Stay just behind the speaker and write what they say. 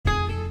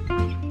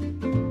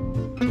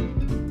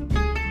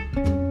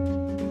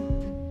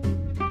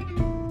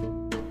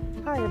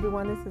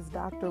everyone, this is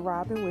Dr.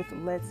 Robin with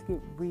Let's Get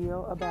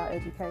Real About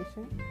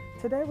Education.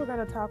 Today we're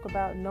going to talk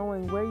about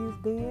knowing where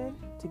you've been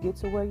to get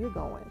to where you're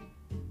going.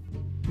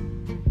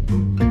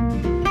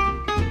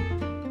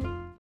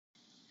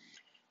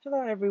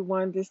 Hello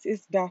everyone, this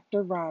is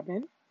Dr.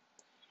 Robin,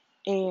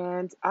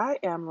 and I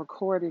am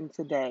recording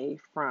today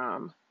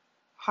from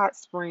Hot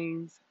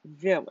Springs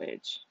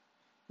Village,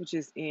 which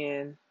is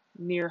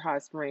near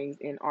Hot Springs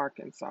in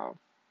Arkansas.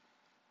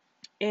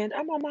 And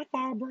I'm on my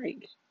fall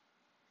break.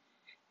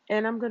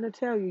 And I'm going to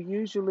tell you,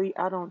 usually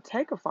I don't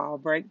take a fall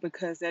break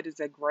because that is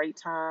a great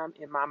time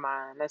in my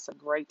mind. That's a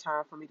great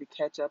time for me to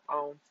catch up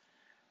on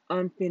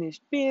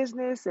unfinished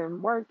business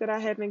and work that I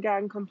haven't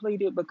gotten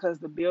completed because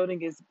the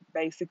building is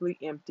basically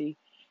empty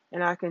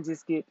and I can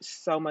just get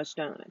so much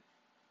done.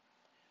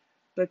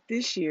 But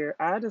this year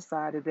I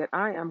decided that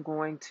I am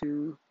going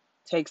to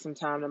take some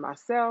time to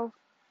myself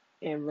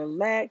and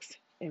relax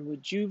and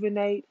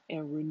rejuvenate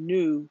and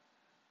renew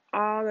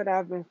all that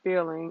I've been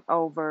feeling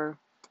over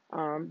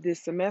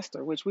this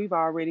semester, which we've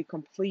already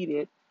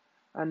completed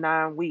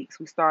 9 weeks.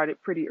 We started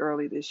pretty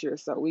early this year,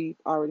 so we've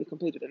already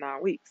completed the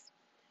 9 weeks.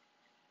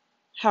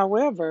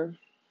 However,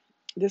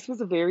 this was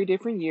a very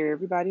different year.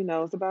 Everybody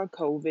knows about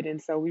COVID,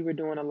 and so we were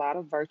doing a lot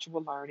of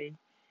virtual learning.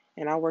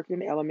 And I work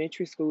in an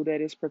elementary school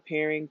that is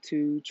preparing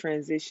to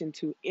transition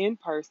to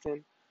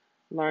in-person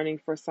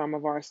learning for some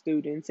of our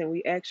students. And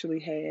we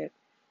actually had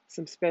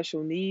some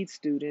special needs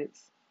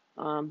students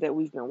that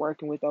we've been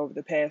working with over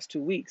the past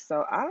 2 weeks.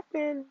 So I've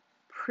been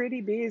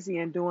pretty busy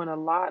and doing a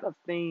lot of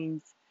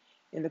things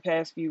in the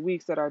past few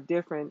weeks that are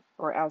different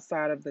or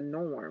outside of the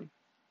norm.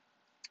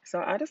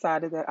 So I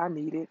decided that I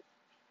needed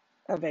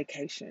a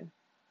vacation,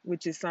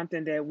 which is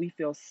something that we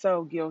feel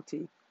so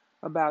guilty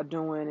about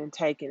doing and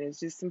taking. It's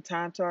just some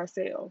time to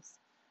ourselves.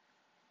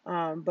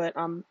 But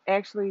I'm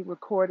actually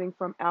recording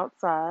from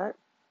outside,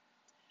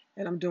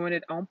 and I'm doing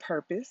it on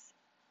purpose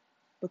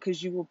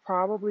because you will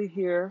probably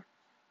hear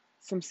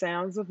some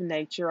sounds of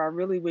nature. I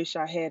really wish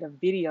I had a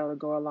video to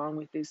go along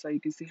with this so you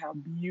can see how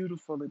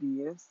beautiful it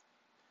is.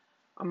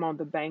 I'm on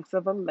the banks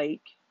of a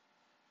lake,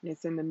 and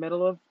it's in the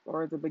middle of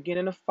or the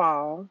beginning of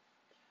fall.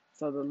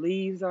 So the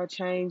leaves are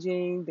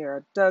changing. There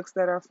are ducks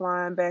that are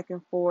flying back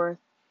and forth.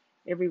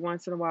 Every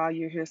once in a while,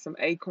 you hear some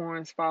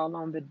acorns fall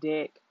on the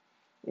deck.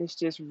 It's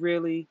just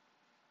really,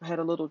 I had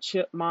a little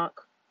chipmunk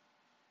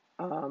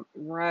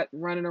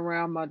running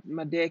around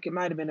my deck. It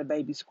might have been a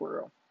baby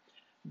squirrel,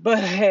 but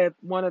I had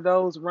one of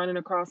those running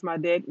across my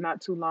deck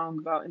not too long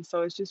ago. And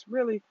so it's just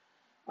really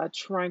a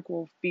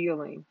tranquil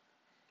feeling.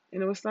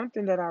 And it was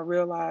something that I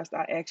realized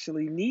I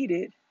actually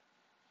needed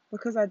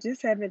because I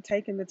just haven't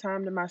taken the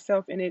time to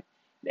myself, and it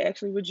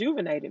actually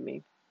rejuvenated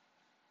me.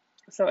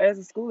 So as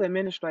a school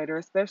administrator,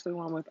 especially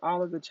one with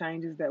all of the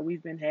changes that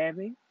we've been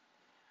having,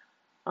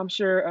 I'm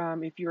sure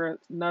if you're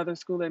another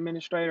school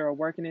administrator or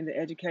working in the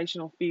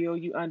educational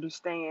field, you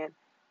understand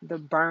the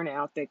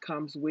burnout that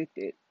comes with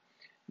it.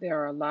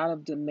 There are a lot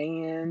of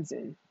demands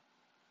and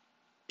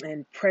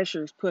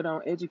pressures put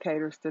on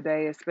educators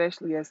today,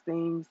 especially as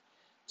things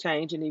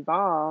change and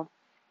evolve.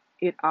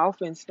 It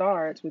often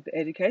starts with the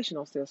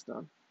educational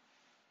system,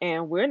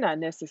 and we're not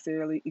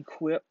necessarily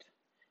equipped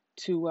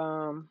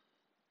to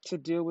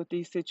deal with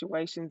these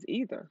situations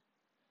either.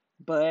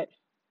 But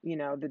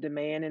the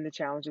demand and the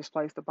challenges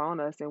placed upon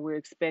us, and we're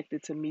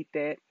expected to meet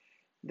that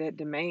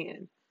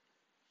demand.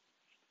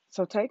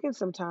 So taking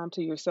some time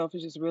to yourself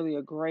is just really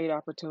a great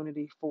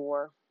opportunity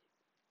for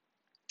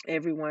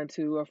everyone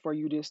to, or for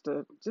you just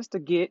to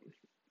get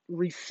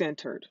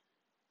recentered.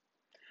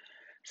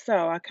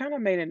 So I kind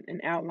of made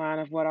an outline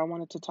of what I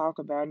wanted to talk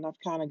about, and I've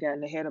kind of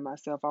gotten ahead of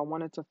myself. I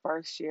wanted to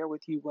first share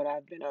with you what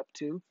I've been up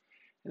to.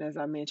 And as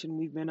I mentioned,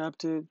 we've been up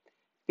to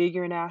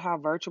figuring out how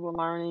virtual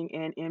learning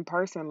and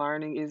in-person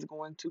learning is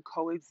going to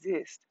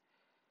coexist.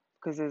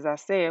 Because as I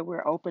said,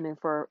 we're opening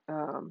for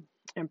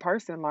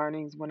in-person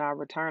learnings when I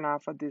return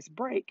off of this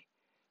break,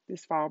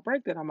 this fall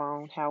break that I'm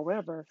on.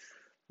 However,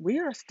 we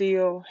are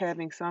still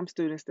having some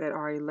students that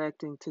are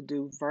electing to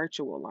do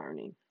virtual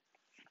learning.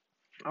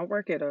 I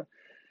work at a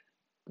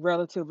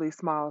relatively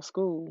small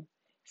school.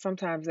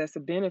 Sometimes that's a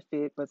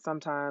benefit, but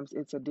sometimes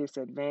it's a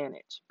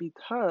disadvantage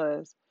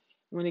because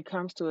when it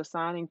comes to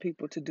assigning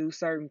people to do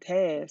certain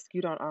tasks,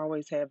 you don't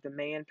always have the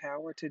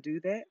manpower to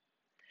do that.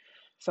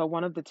 So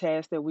one of the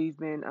tasks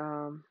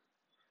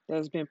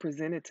that's been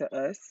presented to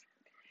us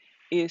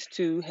is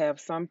to have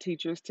some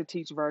teachers to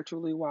teach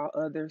virtually while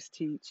others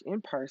teach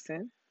in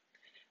person.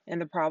 And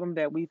the problem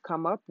that we've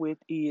come up with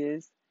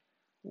is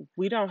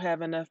we don't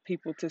have enough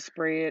people to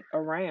spread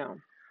around.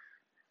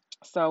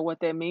 So what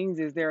that means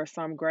is there are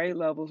some grade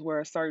levels where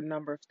a certain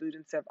number of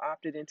students have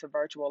opted into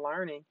virtual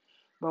learning,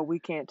 but we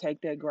can't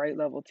take that grade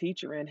level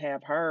teacher and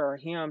have her or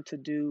him to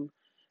do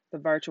the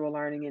virtual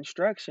learning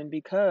instruction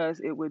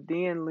because it would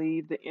then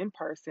leave the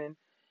in-person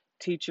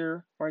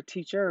teacher or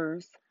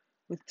teachers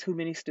with too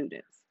many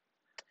students.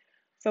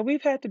 So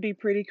we've had to be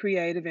pretty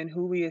creative in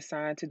who we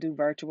assign to do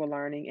virtual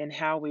learning and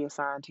how we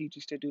assign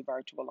teachers to do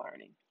virtual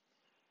learning.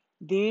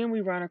 Then we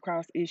run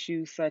across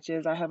issues such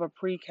as I have a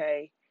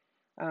pre-K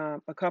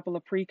a couple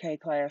of pre-K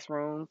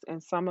classrooms,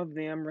 and some of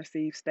them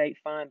receive state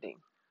funding.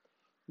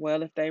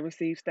 Well, if they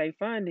receive state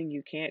funding,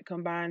 you can't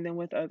combine them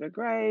with other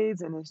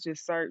grades, and it's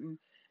just certain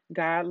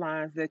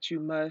guidelines that you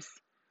must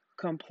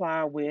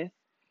comply with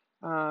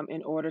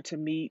in order to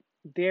meet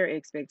their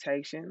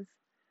expectations.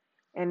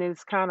 And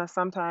it's kind of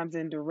sometimes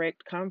in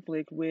direct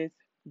conflict with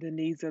the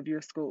needs of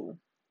your school.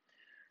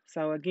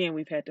 So, again,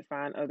 we've had to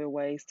find other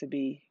ways to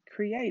be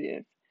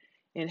creative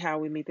in how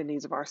we meet the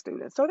needs of our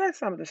students. So, that's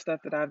some of the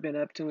stuff that I've been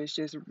up to, is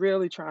just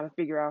really trying to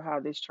figure out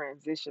how this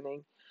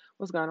transitioning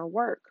was going to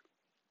work.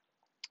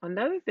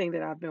 Another thing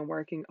that I've been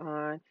working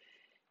on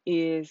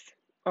is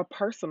a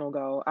personal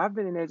goal. I've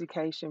been in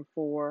education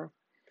for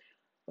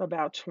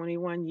about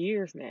 21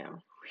 years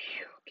now.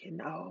 Whew,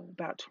 getting old,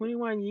 about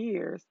 21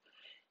 years.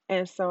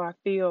 And so I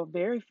feel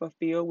very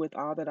fulfilled with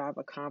all that I've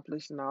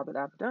accomplished and all that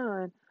I've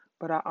done.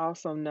 But I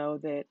also know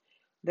that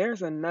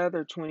there's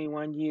another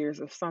 21 years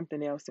of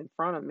something else in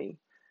front of me.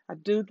 I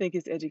do think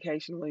it's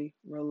educationally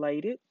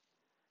related,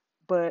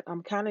 but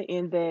I'm kind of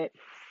in that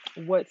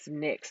what's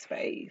next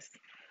phase.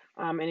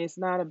 And it's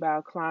not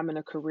about climbing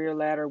a career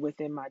ladder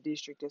within my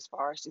district as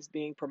far as just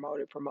being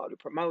promoted,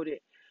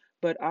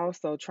 but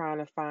also trying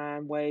to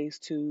find ways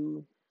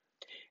to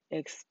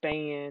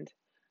expand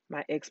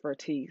my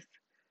expertise.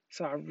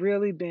 So I've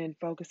really been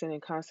focusing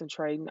and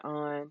concentrating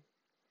on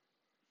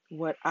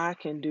what I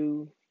can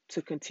do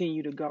to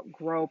continue to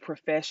grow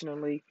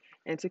professionally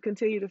and to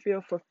continue to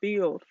feel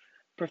fulfilled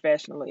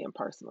professionally and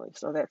personally.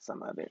 So that's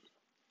some of it.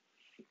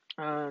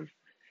 Um,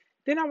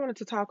 then I wanted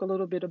to talk a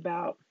little bit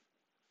about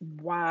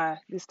why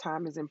this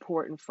time is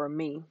important for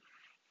me.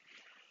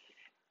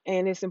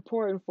 And it's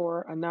important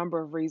for a number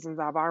of reasons.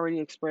 I've already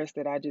expressed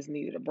that I just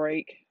needed a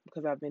break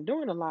because I've been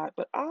doing a lot,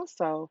 but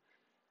also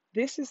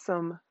this is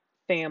some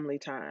family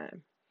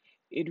time.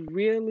 It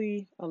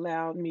really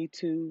allowed me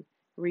to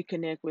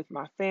reconnect with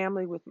my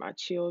family, with my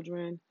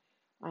children,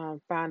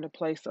 find a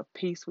place of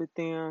peace with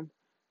them,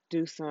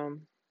 do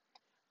some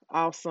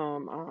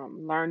awesome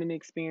learning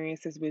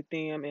experiences with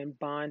them and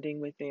bonding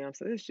with them.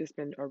 So it's just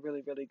been a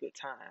really, really good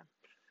time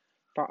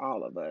for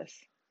all of us.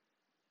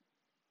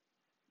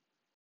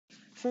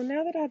 So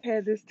now that I've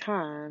had this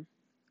time,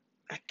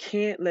 I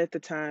can't let the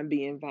time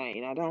be in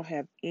vain. I don't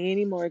have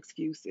any more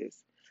excuses.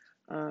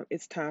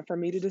 It's time for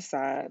me to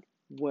decide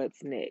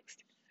what's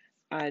next.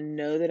 I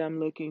know that I'm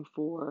looking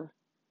for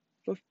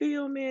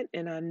fulfillment,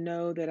 and I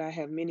know that I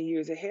have many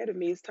years ahead of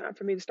me. It's time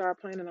for me to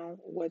start planning on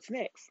what's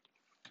next.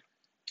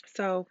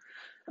 So,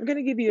 I'm going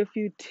to give you a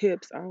few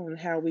tips on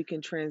how we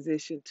can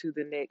transition to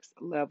the next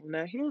level.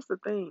 Now, here's the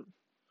thing,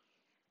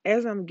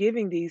 as I'm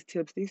giving these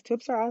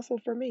tips are also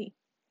for me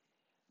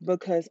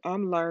because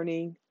I'm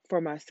learning for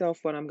myself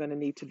what I'm going to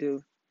need to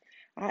do.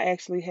 I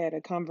actually had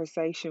a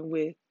conversation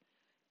with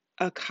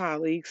a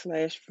colleague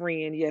slash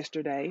friend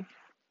yesterday,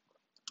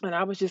 and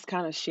I was just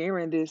kind of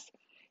sharing this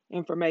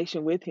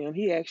information with him.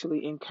 He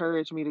actually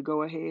encouraged me to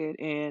go ahead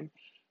and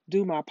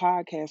do my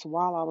podcast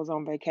while I was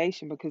on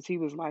vacation because he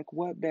was like,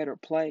 "What better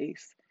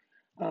place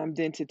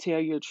than to tell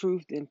your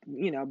truth than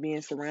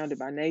being surrounded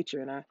by nature?"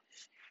 And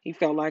he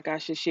felt like I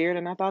should share it,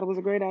 and I thought it was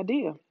a great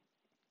idea.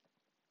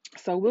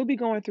 So we'll be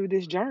going through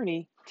this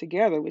journey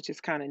together, which is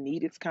kind of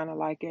neat. It's kind of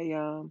like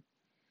a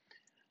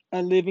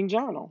living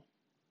journal.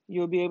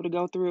 You'll be able to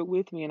go through it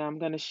with me, and I'm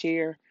going to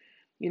share,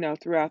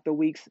 throughout the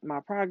weeks my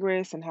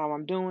progress and how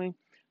I'm doing.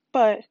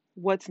 But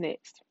what's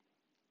next?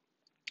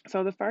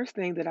 So, the first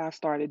thing that I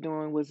started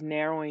doing was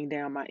narrowing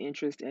down my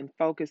interest and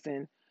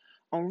focusing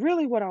on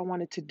really what I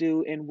wanted to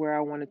do and where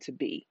I wanted to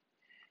be.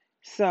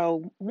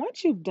 So,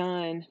 once you've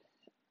done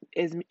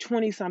as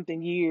 20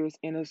 something years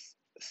in a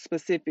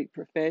specific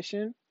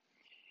profession,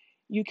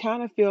 you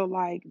kind of feel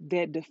like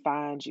that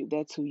defines you.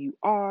 That's who you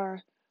are.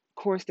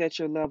 Of course, that's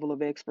your level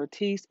of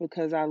expertise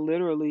because I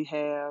literally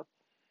have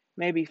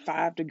maybe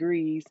 5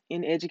 degrees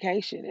in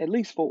education, at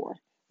least four.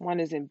 One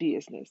is in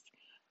business.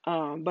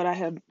 But I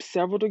have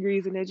several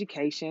degrees in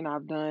education.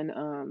 I've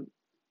done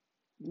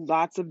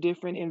lots of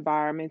different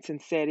environments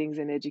and settings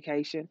in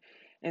education.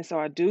 And so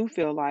I do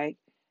feel like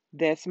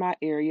that's my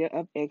area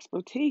of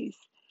expertise.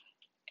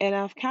 And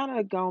I've kind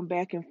of gone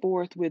back and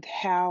forth with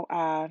how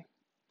I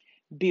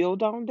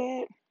build on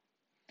that.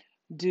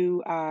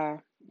 Do I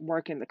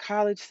work in the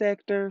college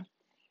sector?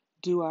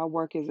 Do I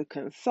work as a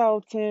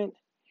consultant?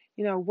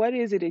 What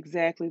is it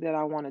exactly that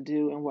I want to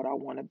do and what I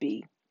want to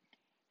be?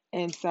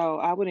 And so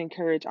I would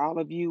encourage all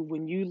of you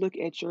when you look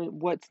at your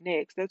what's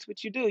next, that's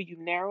what you do. You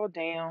narrow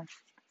down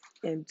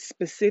and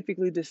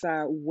specifically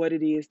decide what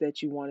it is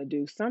that you want to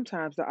do.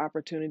 Sometimes the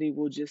opportunity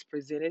will just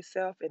present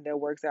itself and that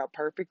works out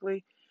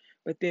perfectly.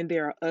 But then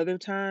there are other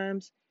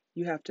times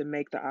you have to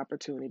make the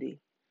opportunity.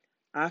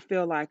 I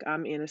feel like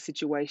I'm in a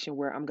situation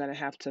where I'm going to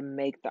have to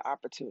make the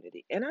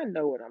opportunity. And I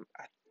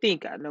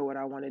think I know what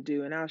I want to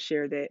do. And I'll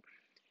share that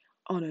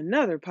on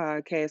another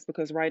podcast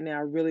because right now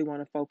I really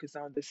want to focus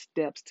on the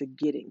steps to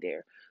getting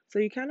there. So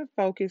you kind of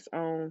focus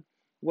on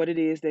what it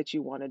is that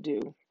you want to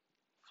do.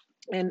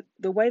 And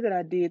the way that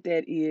I did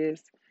that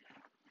is,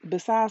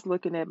 besides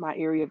looking at my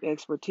area of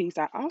expertise,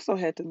 I also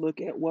had to look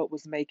at what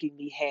was making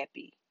me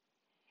happy.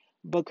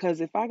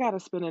 Because if I got to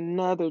spend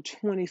another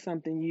 20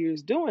 something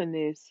years doing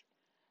this,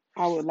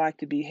 I would like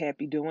to be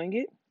happy doing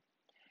it.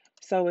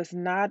 So it's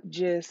not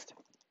just,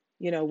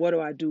 what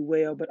do I do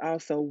well, but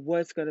also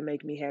what's going to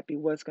make me happy,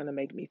 what's going to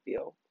make me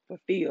feel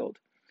fulfilled.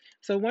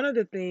 So one of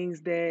the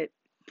things that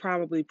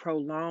probably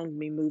prolonged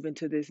me moving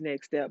to this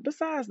next step,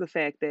 besides the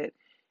fact that,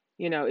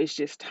 it's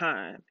just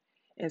time.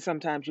 And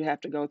sometimes you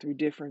have to go through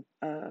different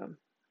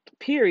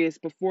periods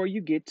before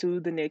you get to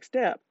the next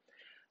step.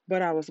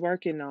 But I was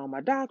working on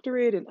my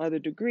doctorate and other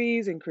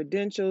degrees and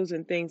credentials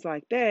and things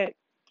like that.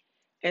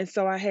 And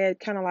so I had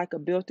kind of like a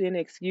built in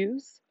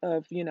excuse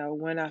of,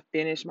 when I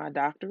finish my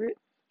doctorate,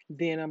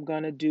 then I'm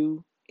going to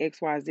do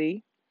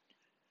XYZ.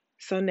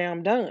 So now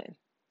I'm done,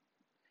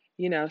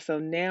 so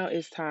now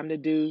it's time to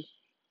do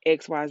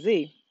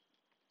XYZ.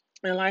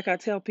 And like I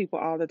tell people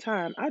all the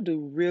time, I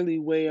do really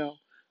well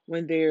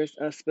when there's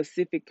a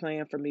specific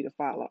plan for me to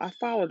follow. I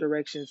follow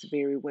directions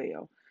very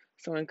well.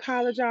 So in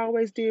college, I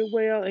always did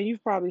well. And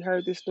you've probably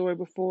heard this story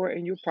before,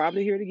 and you'll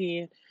probably hear it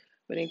again.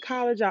 But in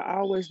college, I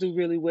always do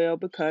really well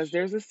because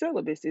there's a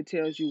syllabus. It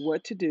tells you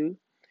what to do,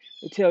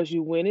 it tells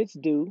you when it's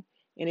due,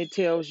 and it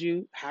tells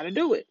you how to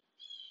do it.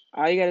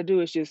 All you got to do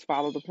is just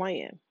follow the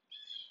plan.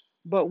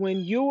 But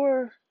when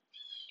you're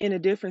in a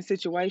different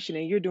situation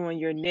and you're doing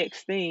your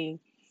next thing,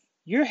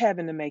 you're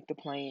having to make the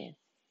plan.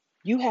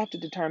 You have to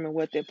determine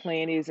what that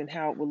plan is and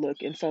how it will look.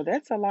 And so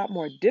that's a lot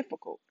more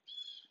difficult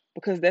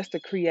because that's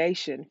the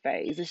creation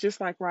phase. It's just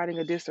like writing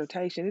a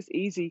dissertation. It's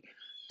easy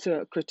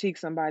to critique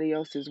somebody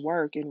else's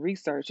work, and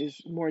research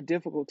is more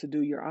difficult to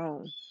do your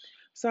own.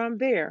 So I'm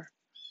there.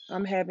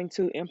 I'm having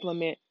to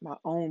implement my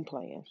own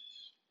plan.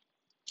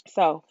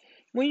 So,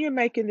 when you're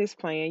making this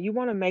plan, you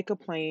want to make a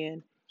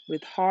plan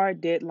with hard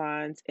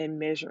deadlines and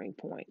measuring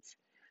points.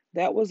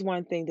 That was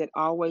one thing that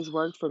always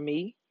worked for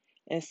me.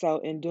 And so,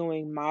 in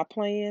doing my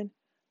plan,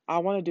 I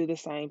want to do the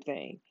same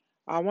thing.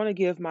 I want to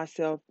give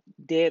myself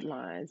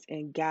deadlines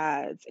and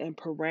guides and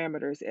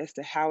parameters as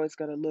to how it's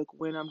going to look,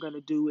 when I'm going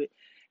to do it,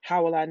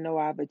 how will I know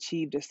I've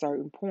achieved a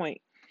certain point.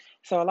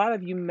 So, a lot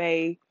of you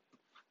may,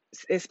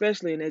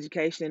 especially in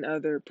education and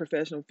other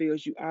professional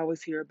fields, you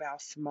always hear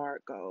about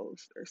SMART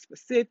goals. They're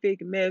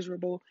specific,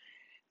 measurable,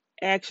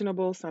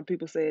 actionable, some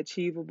people say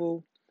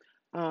achievable,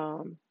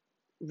 um,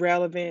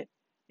 relevant,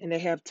 and they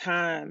have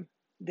time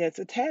that's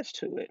attached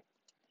to it.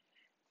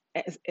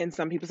 And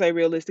some people say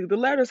realistic. The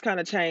letters kind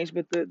of change,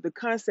 but the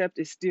concept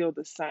is still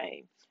the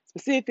same.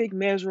 Specific,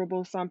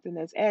 measurable, something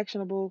that's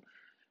actionable,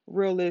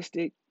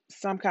 realistic,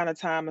 some kind of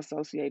time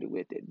associated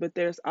with it. But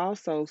there's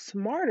also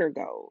smarter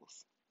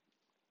goals,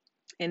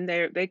 and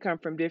they come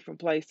from different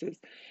places.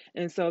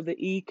 And so the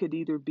E could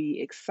either be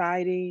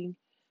exciting,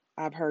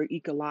 I've heard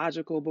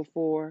ecological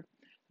before.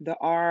 The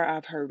R,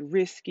 I've heard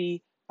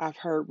risky, I've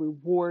heard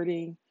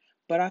rewarding.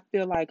 But I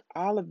feel like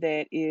all of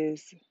that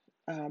is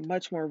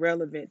much more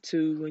relevant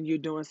to when you're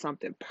doing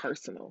something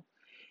personal.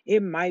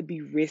 It might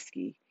be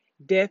risky.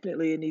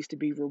 Definitely, it needs to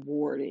be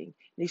rewarding, it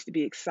needs to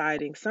be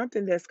exciting,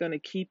 something that's going to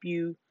keep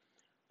you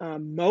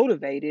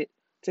motivated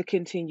to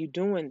continue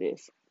doing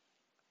this.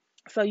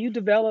 So you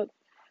develop,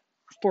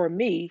 for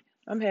me,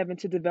 I'm having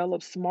to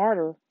develop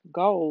smarter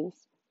goals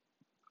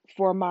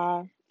for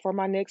my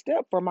next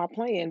step, for my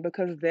plan,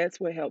 because that's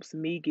what helps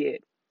me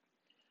get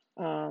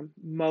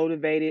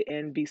motivated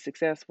and be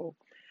successful.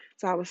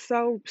 So I was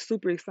so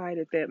super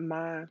excited that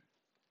my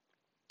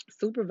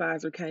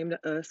supervisor came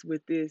to us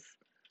with this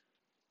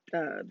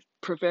uh,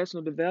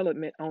 professional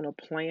development on a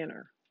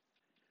planner.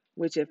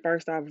 Which at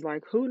first I was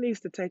like, who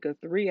needs to take a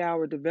 3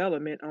 hour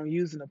development on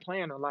using a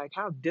planner? Like,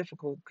 how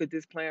difficult could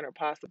this planner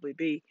possibly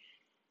be?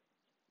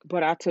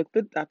 But I took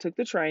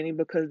the training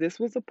because this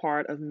was a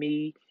part of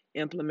me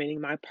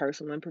implementing my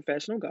personal and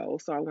professional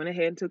goals. So I went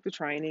ahead and took the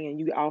training, and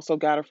you also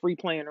got a free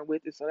planner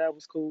with it, so that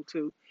was cool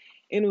too.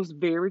 And it was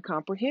very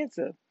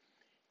comprehensive.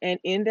 And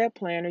in that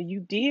planner, you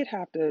did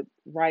have to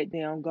write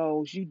down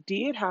goals. You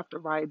did have to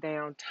write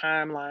down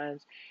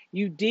timelines.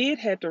 You did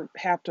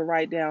have to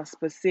write down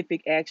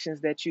specific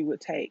actions that you would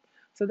take.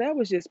 So that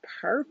was just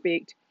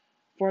perfect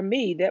for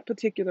me. That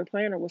particular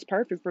planner was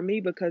perfect for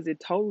me because it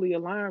totally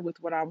aligned with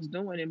what I was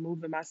doing and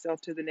moving myself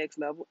to the next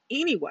level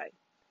anyway.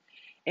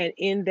 And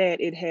in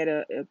that, it had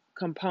a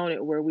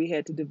component where we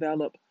had to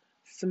develop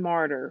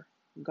smarter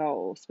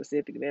goals,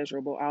 specific,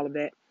 measurable, all of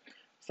that.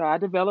 So I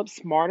developed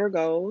smarter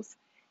goals,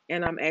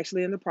 and I'm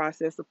actually in the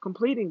process of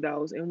completing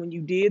those. And when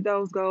you did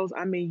those goals,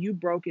 I mean, you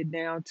broke it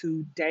down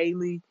to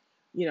daily,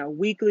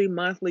 weekly,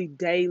 monthly,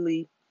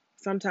 daily,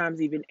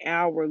 sometimes even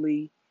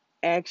hourly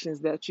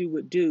actions that you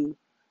would do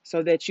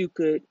so that you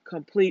could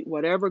complete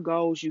whatever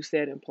goals you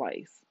set in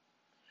place.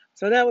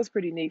 So that was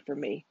pretty neat for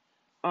me.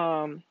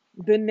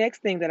 The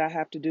next thing that I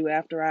have to do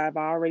after I've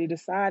already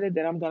decided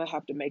that I'm going to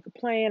have to make a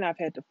plan, I've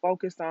had to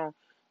focus on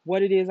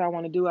what it is I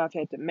want to do, I've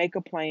had to make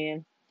a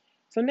plan.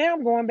 So now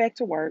I'm going back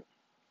to work,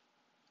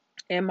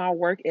 and my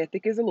work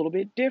ethic is a little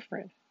bit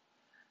different.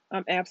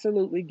 I'm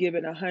absolutely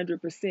giving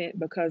 100%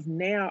 because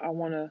now I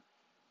want to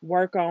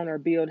work on or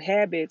build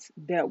habits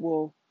that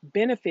will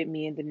benefit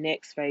me in the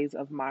next phase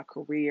of my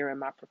career and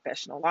my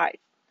professional life.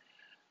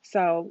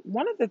 So,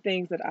 one of the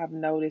things that I've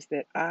noticed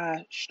that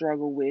I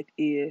struggle with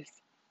is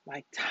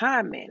like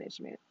time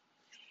management.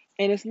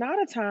 And it's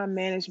not a time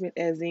management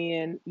as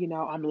in,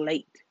 I'm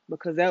late,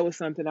 because that was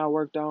something I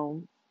worked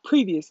on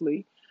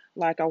previously.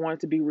 Like, I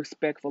wanted to be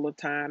respectful of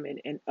time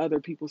and other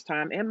people's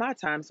time and my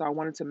time. So I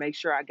wanted to make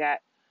sure I got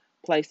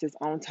places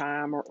on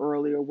time or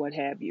early or what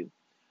have you.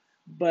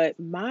 But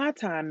my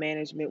time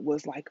management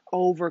was like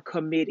over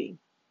committing.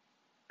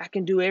 I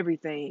can do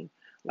everything.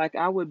 Like,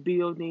 I would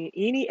build in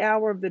any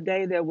hour of the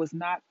day that was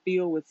not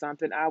filled with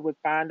something, I would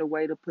find a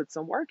way to put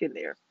some work in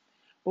there.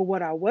 But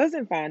what I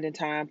wasn't finding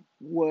time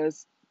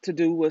was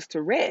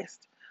to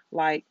rest.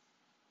 Like,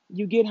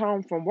 you get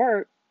home from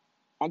work,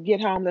 I get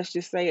home, let's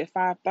just say at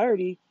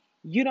 5:30,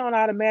 you don't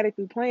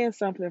automatically plan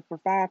something for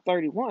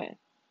 5:31,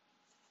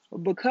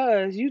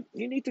 because you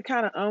need to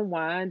kind of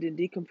unwind and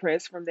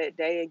decompress from that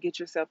day and get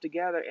yourself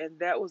together. And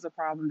that was a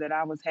problem that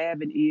I was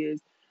having,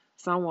 is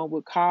someone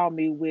would call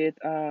me with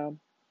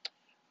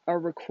a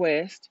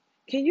request.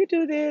 Can you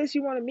do this?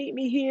 You want to meet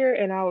me here?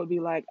 And I would be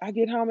like, I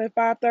get home at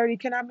 5:30.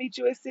 Can I meet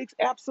you at 6?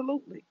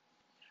 Absolutely.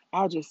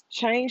 I'll just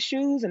change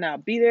shoes and I'll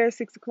be there at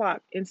 6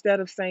 o'clock,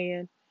 instead of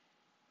saying,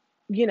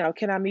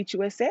 can I meet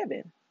you at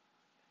 7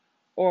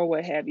 or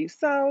what have you.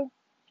 So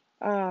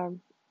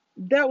um,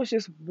 that was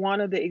just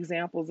one of the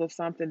examples of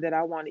something that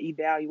I want to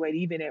evaluate.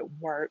 Even at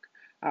work,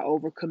 I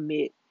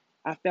overcommit.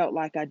 I felt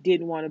like I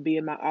didn't want to be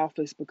in my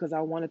office because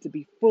I wanted to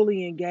be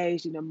fully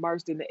engaged and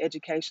immersed in the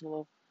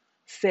educational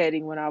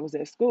setting when I was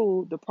at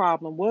school. The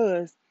problem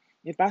was,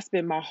 if I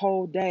spent my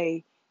whole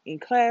day in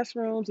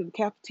classrooms, in the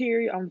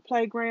cafeteria, on the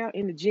playground,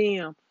 in the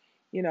gym,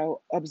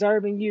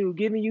 observing you,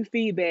 giving you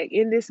feedback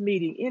in this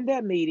meeting, in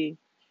that meeting,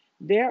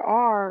 there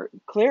are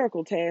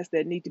clerical tasks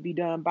that need to be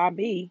done by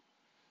me,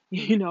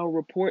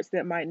 reports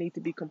that might need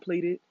to be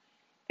completed.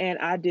 And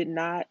I did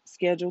not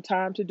schedule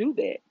time to do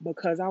that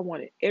because I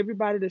wanted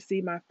everybody to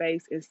see my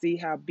face and see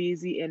how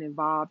busy and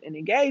involved and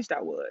engaged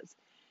I was,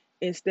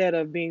 instead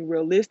of being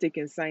realistic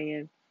and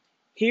saying,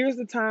 here's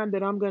the time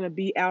that I'm going to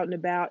be out and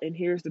about, and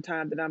here's the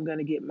time that I'm going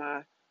to get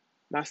my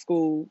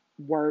school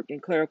work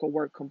and clerical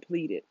work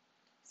completed.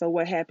 So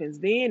what happens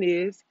then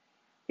is,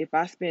 if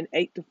I spend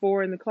 8 to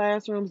 4 in the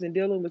classrooms and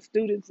dealing with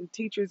students and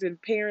teachers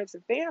and parents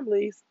and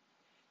families,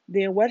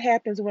 then what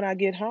happens when I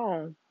get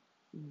home?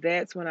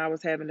 That's when I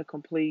was having to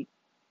complete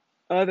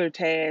other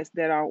tasks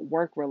that are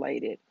work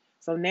related.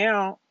 So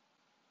now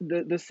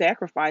the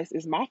sacrifice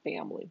is my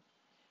family.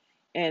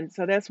 And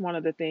so that's one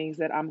of the things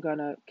that I'm going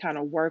to kind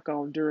of work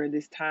on during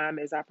this time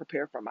as I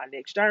prepare for my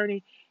next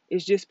journey,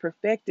 is just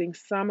perfecting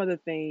some of the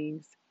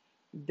things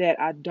that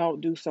I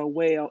don't do so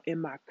well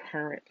in my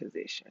current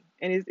position.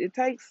 And it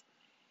takes,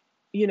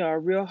 a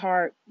real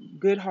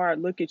good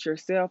hard look at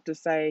yourself to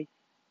say,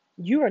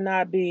 you are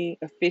not being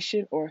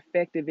efficient or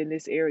effective in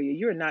this area.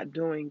 You're not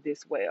doing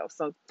this well.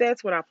 So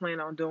that's what I plan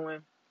on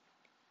doing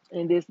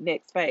in this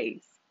next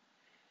phase.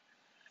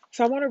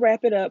 So I want to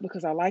wrap it up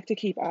because I like to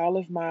keep all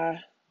of my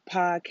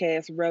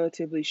podcasts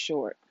relatively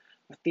short.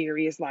 My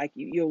theory is like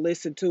you'll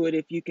listen to it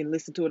if you can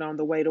listen to it on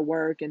the way to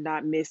work and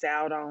not miss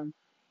out on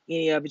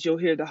any of it. You'll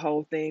hear the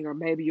whole thing, or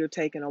maybe you're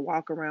taking a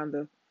walk around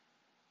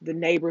the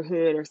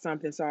neighborhood or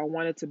something. So I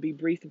want it to be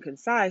brief and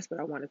concise, but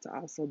I want it to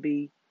also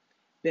be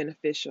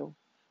beneficial.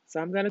 So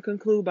I'm going to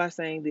conclude by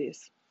saying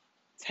this: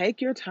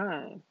 take your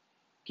time.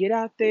 Get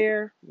out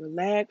there,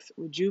 relax,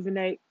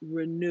 rejuvenate,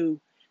 renew.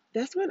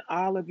 That's when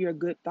all of your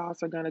good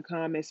thoughts are going to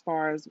come, as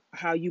far as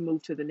how you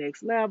move to the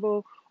next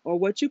level, or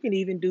what you can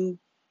even do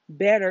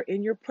better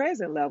in your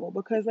present level.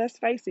 Because let's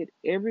face it,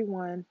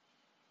 everyone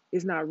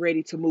is not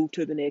ready to move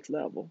to the next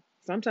level.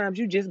 Sometimes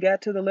you just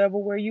got to the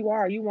level where you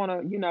are. You want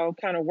to,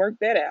 kind of work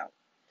that out.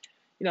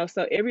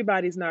 So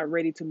everybody's not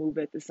ready to move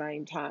at the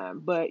same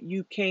time, but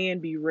you can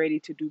be ready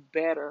to do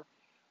better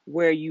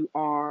where you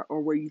are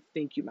or where you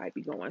think you might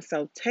be going.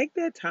 So take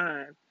that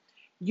time.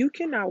 You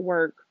cannot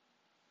work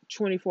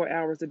 24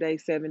 hours a day,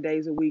 7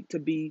 days a week to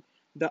be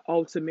the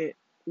ultimate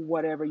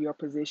whatever your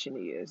position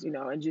is,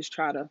 and just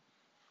try to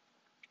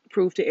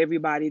prove to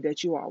everybody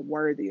that you are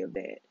worthy of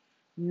that.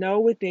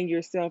 Know within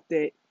yourself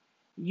that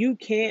you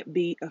can't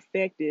be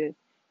effective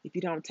if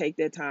you don't take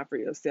that time for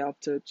yourself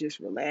to just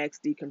relax,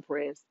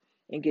 decompress,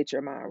 and get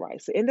your mind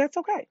right. So, and that's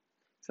okay.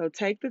 So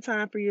take the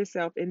time for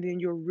yourself, and then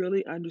you'll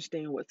really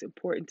understand what's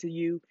important to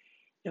you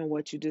and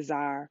what you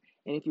desire.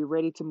 And if you're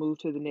ready to move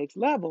to the next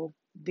level,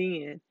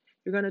 then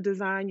you're going to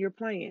design your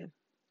plan.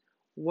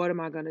 What am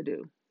I going to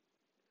do?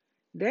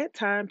 That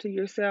time to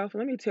yourself,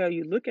 let me tell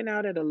you, looking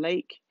out at a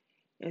lake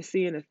and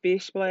seeing a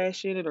fish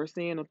splash in it, or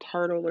seeing a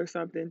turtle or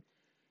something,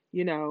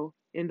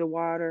 in the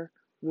water,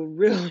 will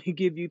really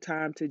give you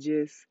time to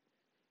just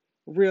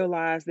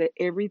realize that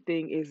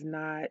everything is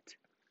not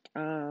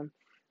um,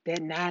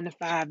 that 9 to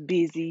 5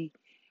 busy,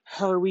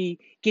 hurry,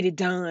 get it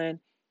done.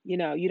 You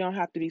don't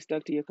have to be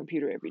stuck to your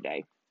computer every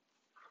day.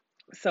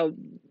 So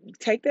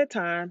take that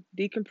time,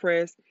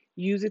 decompress,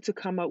 use it to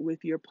come up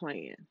with your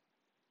plan.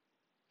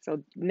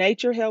 So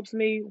nature helps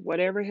me,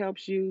 whatever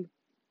helps you,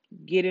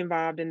 get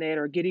involved in that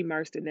or get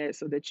immersed in that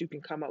so that you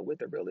can come up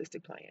with a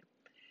realistic plan.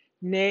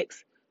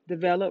 Next,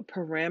 Develop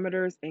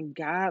parameters and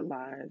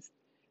guidelines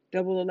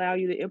that will allow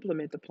you to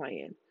implement the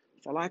plan.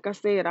 So, like I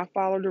said, I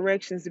follow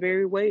directions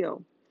very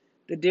well.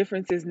 The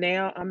difference is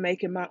now I'm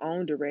making my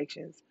own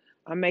directions.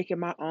 I'm making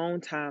my own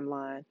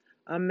timeline.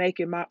 I'm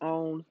making my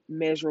own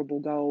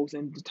measurable goals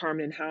and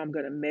determining how I'm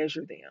going to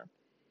measure them.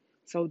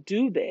 So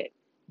do that.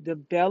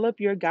 Develop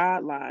your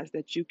guidelines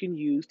that you can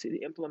use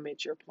to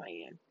implement your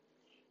plan.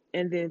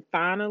 And then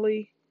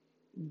finally,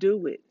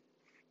 do it.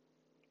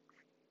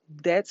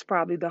 That's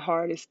probably the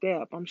hardest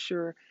step. I'm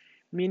sure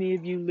many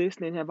of you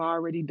listening have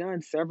already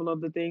done several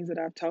of the things that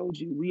I've told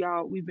you.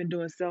 We've been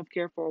doing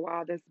self-care for a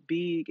while. That's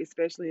big,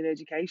 especially in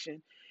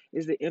education,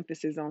 is the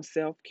emphasis on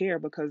self-care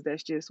because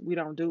that's just we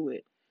don't do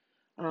it.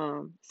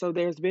 So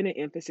there's been an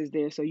emphasis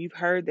there. So you've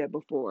heard that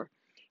before.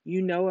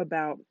 You know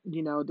about,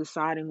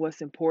 deciding what's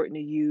important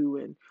to you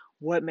and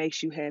what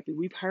makes you happy.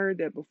 We've heard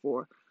that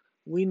before.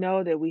 We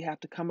know that we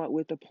have to come up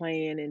with a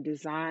plan and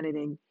design it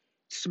in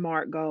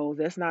SMART goals.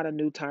 That's not a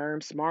new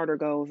term. Smarter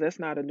goals, that's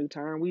not a new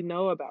term. We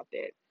know about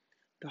that.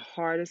 The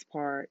hardest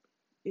part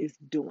is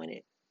doing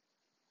it.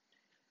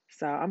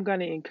 So I'm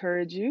going to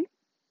encourage you,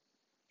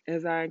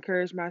 as I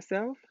encourage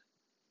myself,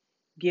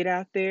 get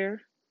out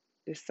there,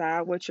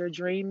 decide what your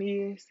dream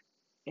is,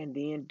 and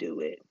then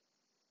do it.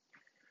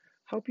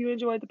 Hope you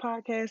enjoyed the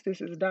podcast. This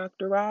is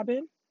Dr.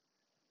 Robin.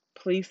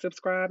 Please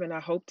subscribe, and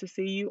I hope to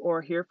see you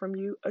or hear from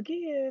you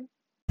again.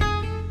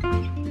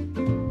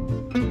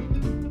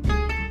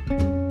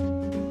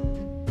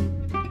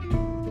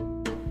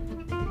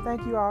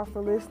 Thank you all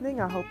for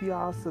listening. I hope you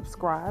all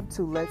subscribe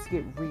to Let's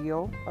Get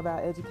Real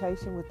About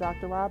Education with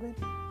Dr. Robin.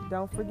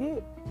 Don't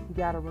forget, you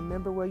got to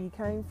remember where you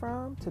came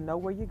from to know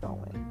where you're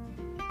going.